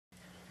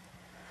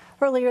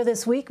Earlier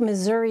this week,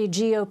 Missouri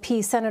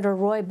GOP Senator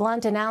Roy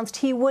Blunt announced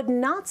he would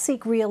not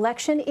seek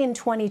re-election in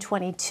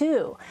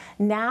 2022.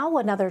 Now,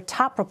 another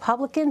top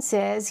Republican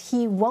says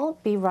he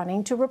won't be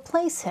running to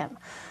replace him.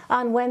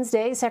 On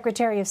Wednesday,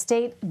 Secretary of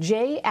State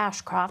Jay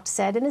Ashcroft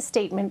said in a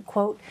statement,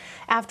 quote,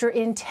 "After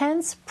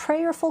intense,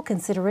 prayerful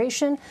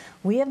consideration,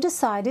 we have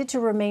decided to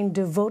remain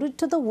devoted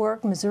to the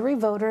work Missouri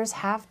voters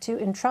have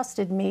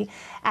entrusted me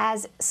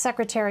as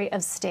Secretary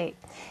of State."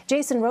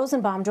 Jason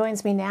Rosenbaum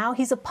joins me now.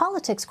 He's a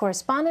politics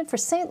correspondent for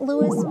St.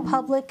 Louis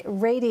Public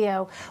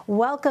Radio.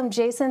 Welcome,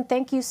 Jason.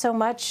 Thank you so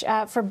much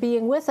for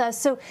being with us.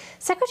 So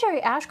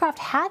Secretary Ashcroft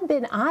had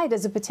been eyed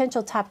as a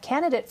potential top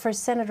candidate for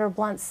Senator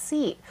Blunt's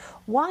seat.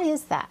 Why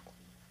is that?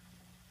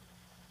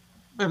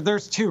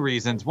 There's two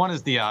reasons. One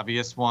is the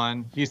obvious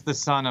one. He's the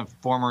son of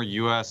former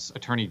U.S.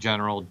 Attorney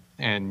General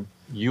and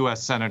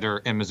U.S.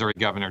 Senator and Missouri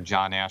Governor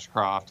John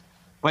Ashcroft.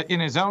 But in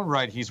his own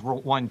right, he's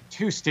won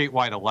two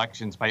statewide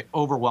elections by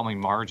overwhelming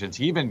margins.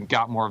 He even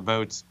got more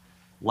votes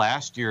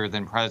last year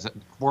than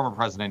former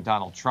President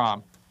Donald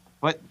Trump.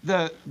 But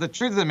the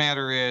truth of the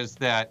matter is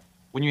that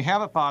when you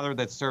have a father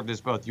that served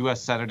as both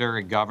U.S. Senator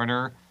and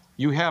Governor,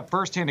 you have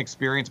firsthand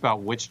experience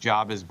about which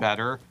job is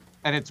better.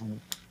 And it's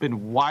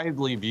been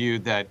widely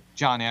viewed that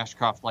John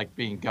Ashcroft liked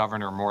being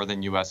governor more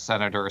than U.S.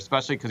 Senator,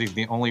 especially because he's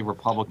the only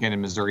Republican in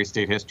Missouri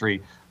state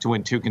history to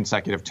win 2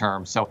 consecutive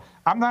terms. So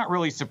I'm not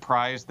really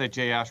surprised that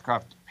Jay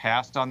Ashcroft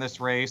passed on this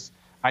race.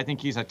 I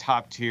think he's a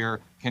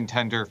top-tier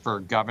contender for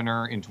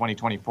governor in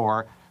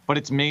 2024. But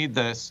it's made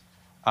this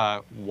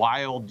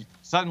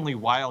suddenly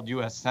wild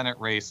U.S. Senate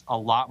race a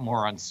lot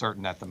more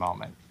uncertain at the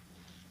moment.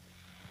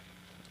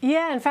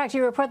 Yeah, in fact,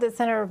 you report that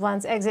Senator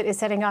Blunt's exit is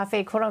setting off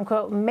a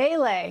quote-unquote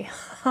melee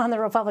on the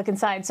Republican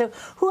side. So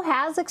who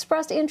has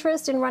expressed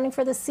interest in running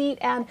for the seat,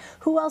 and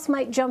who else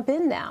might jump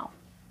in now?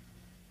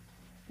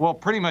 Well,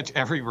 pretty much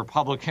every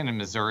Republican in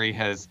Missouri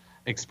has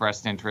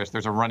expressed interest.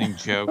 There's a running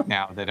joke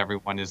now that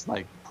everyone is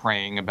like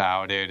praying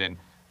about it and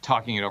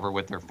talking it over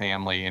with their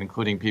family,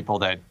 including people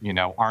that,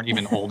 aren't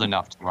even old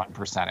enough to run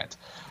for Senate.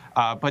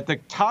 But the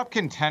top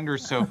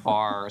contenders so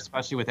far,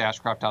 especially with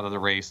Ashcroft out of the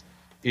race,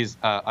 is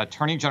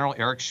Attorney General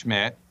Eric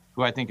Schmitt,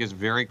 who I think is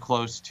very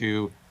close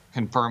to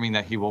confirming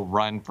that he will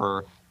run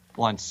for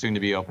Blunt's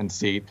soon-to-be open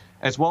seat,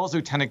 as well as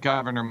Lieutenant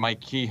Governor Mike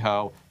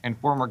Kehoe and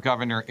former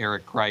Governor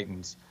Eric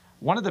Greitens.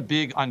 One of the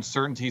big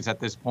uncertainties at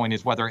this point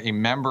is whether a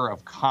member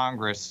of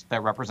Congress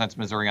that represents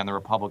Missouri on the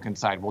Republican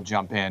side will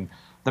jump in.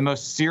 The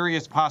most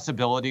serious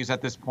possibilities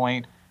at this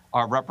point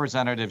are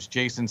Representatives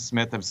Jason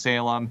Smith of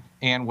Salem,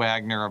 Ann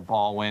Wagner of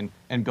Baldwin,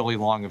 and Billy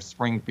Long of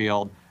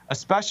Springfield.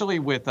 Especially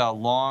with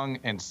Long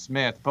and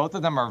Smith, both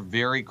of them are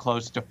very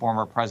close to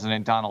former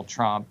President Donald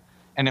Trump.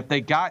 And if they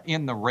got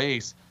in the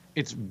race,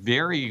 it's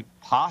very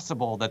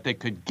possible that they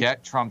could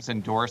get Trump's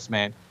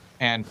endorsement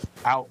and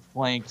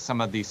outflank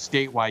some of these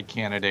statewide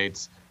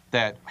candidates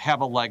that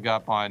have a leg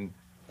up on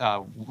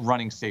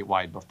running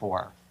statewide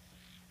before.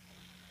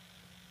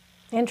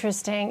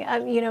 Interesting.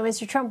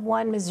 Mr. Trump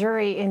won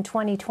Missouri in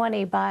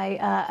 2020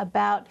 by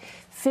about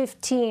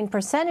 15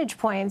 percentage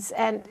points.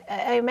 And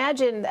I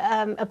imagine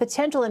a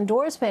potential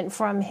endorsement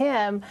from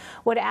him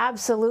would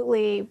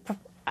absolutely,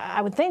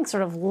 I would think,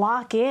 sort of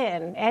lock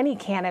in any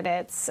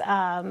candidate's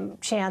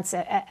chance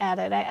at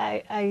it.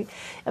 I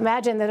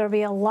imagine that there'll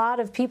be a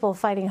lot of people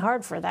fighting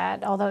hard for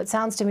that, although it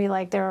sounds to me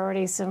like there are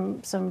already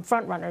some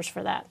front runners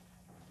for that.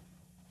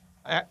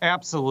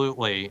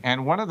 Absolutely.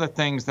 And one of the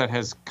things that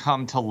has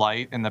come to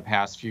light in the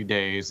past few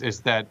days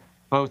is that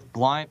both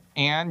Blunt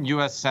and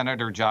U.S.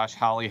 Senator Josh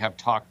Hawley have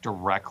talked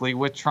directly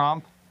with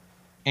Trump.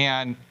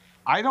 And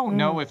I don't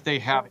know if they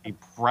have a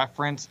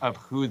preference of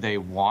who they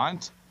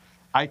want.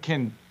 I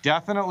can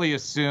definitely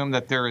assume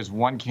that there is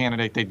one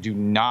candidate they do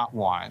not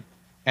want,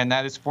 and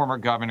that is former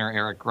Governor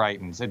Eric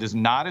Greitens. It is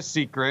not a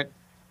secret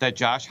that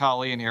Josh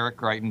Hawley and Eric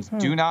Greitens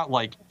do not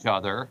like each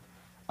other.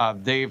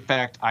 They, in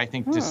fact, I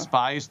think,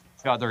 despised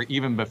each other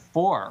even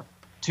before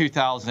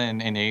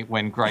 2008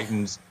 when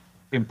Greitens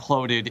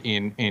imploded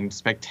in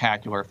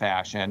spectacular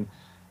fashion.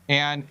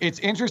 And it's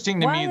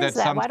interesting to me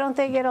that Why don't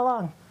they get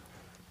along?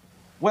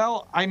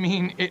 Well, I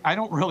mean, I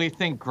don't really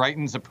think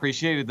Greitens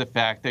appreciated the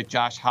fact that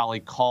Josh Hawley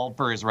called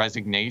for his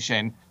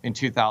resignation in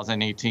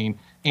 2018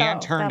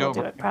 and turned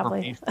over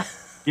information.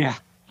 Yeah.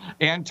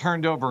 And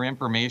turned over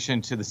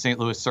information to the St.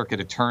 Louis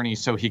Circuit Attorney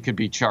so he could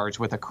be charged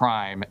with a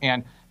crime.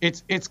 And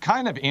it's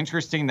kind of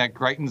interesting that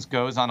Greitens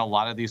goes on a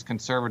lot of these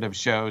conservative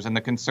shows, and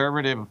the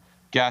conservative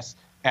guests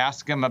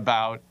ask him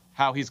about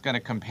how he's going to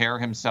compare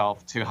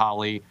himself to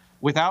Hawley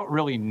without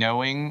really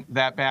knowing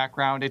that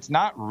background. It's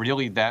not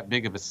really that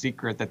big of a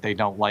secret that they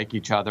don't like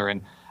each other.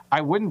 And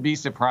I wouldn't be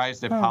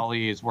surprised if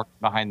Hawley is working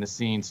behind the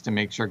scenes to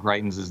make sure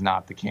Greitens is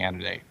not the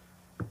candidate.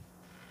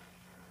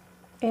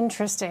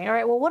 Interesting. All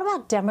right. Well, what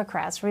about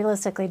Democrats?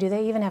 Realistically, do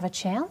they even have a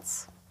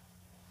chance?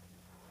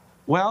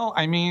 Well,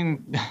 I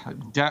mean,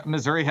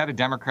 Missouri had a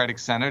Democratic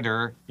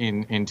senator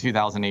in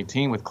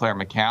 2018 with Claire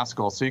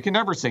McCaskill, so you can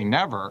never say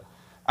never.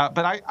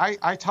 But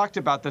I talked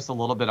about this a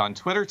little bit on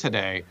Twitter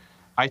today.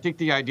 I think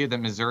the idea that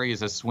Missouri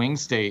is a swing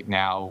state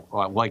now,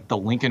 like the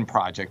Lincoln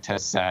Project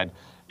has said,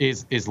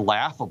 is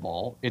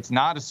laughable. It's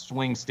not a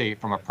swing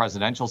state from a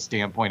presidential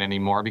standpoint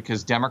anymore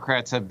because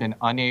Democrats have been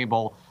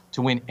unable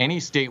to win any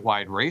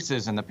statewide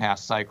races in the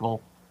past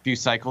few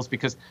cycles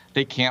because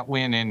they can't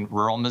win in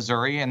rural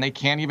Missouri and they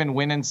can't even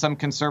win in some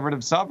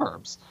conservative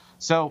suburbs.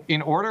 So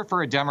in order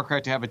for a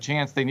Democrat to have a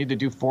chance, they need to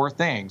do four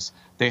things.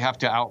 They have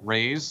to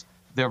outraise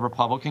the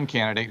Republican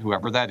candidate,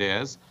 whoever that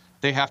is.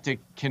 They have to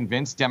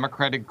convince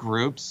Democratic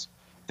groups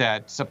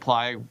that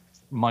supply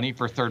money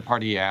for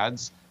third-party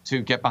ads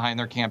to get behind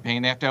their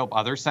campaign. They have to help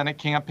other Senate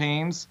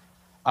campaigns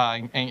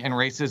and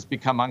races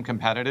become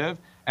uncompetitive.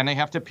 And they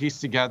have to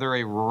piece together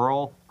a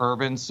rural,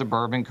 urban,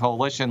 suburban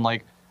coalition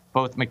like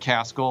both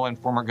McCaskill and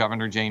former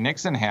Governor Jay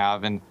Nixon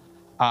have. And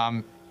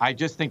I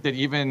just think that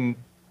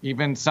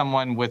even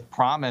someone with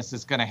promise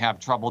is going to have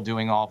trouble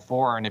doing all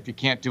four. And if you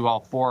can't do all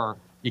four,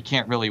 you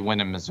can't really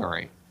win in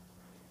Missouri.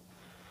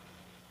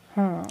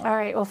 All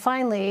right. Well,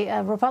 finally,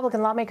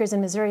 Republican lawmakers in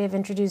Missouri have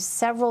introduced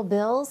several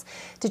bills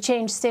to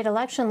change state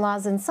election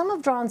laws, and some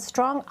have drawn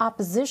strong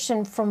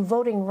opposition from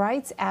voting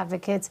rights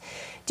advocates.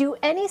 Do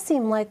any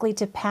seem likely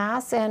to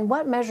pass, and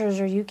what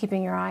measures are you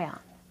keeping your eye on?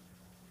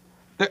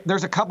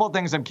 There's a couple of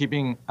things I'm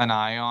keeping an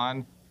eye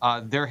on.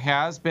 There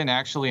has been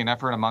actually an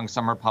effort among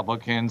some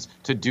Republicans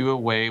to do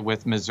away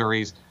with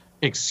Missouri's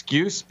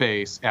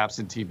excuse-based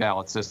absentee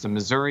ballot system.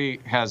 Missouri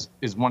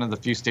is one of the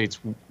few states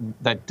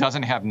that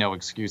doesn't have no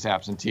excuse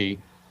absentee.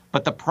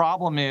 But the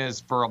problem is,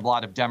 for a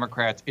lot of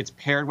Democrats, it's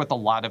paired with a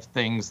lot of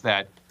things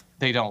that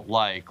they don't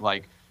like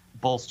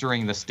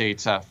bolstering the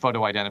state's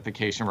photo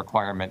identification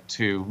requirement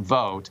to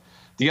vote.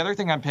 The other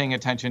thing I'm paying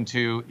attention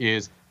to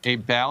is a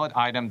ballot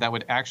item that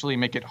would actually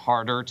make it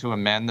harder to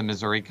amend the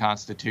Missouri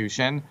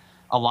Constitution.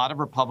 A lot of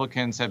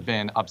Republicans have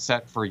been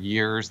upset for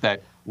years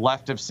that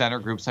left of center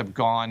groups have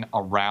gone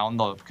around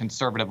the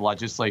conservative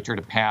legislature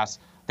to pass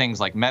things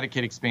like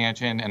Medicaid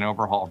expansion and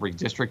overhaul of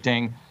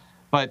redistricting.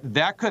 But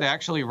that could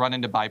actually run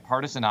into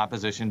bipartisan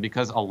opposition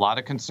because a lot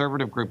of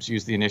conservative groups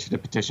use the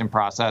initiative petition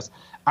process.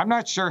 I'm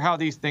not sure how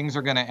these things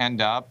are going to end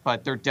up,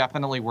 but they're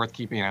definitely worth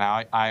keeping an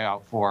eye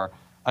out for,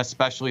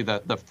 especially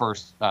the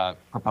first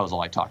proposal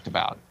I talked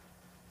about.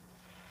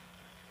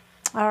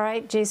 All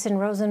right, Jason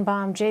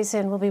Rosenbaum.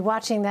 Jason, we'll be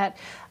watching that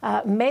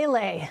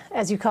melee,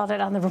 as you called it,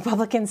 on the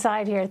Republican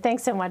side here.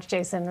 Thanks so much,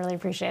 Jason. Really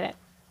appreciate it.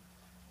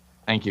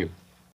 Thank you.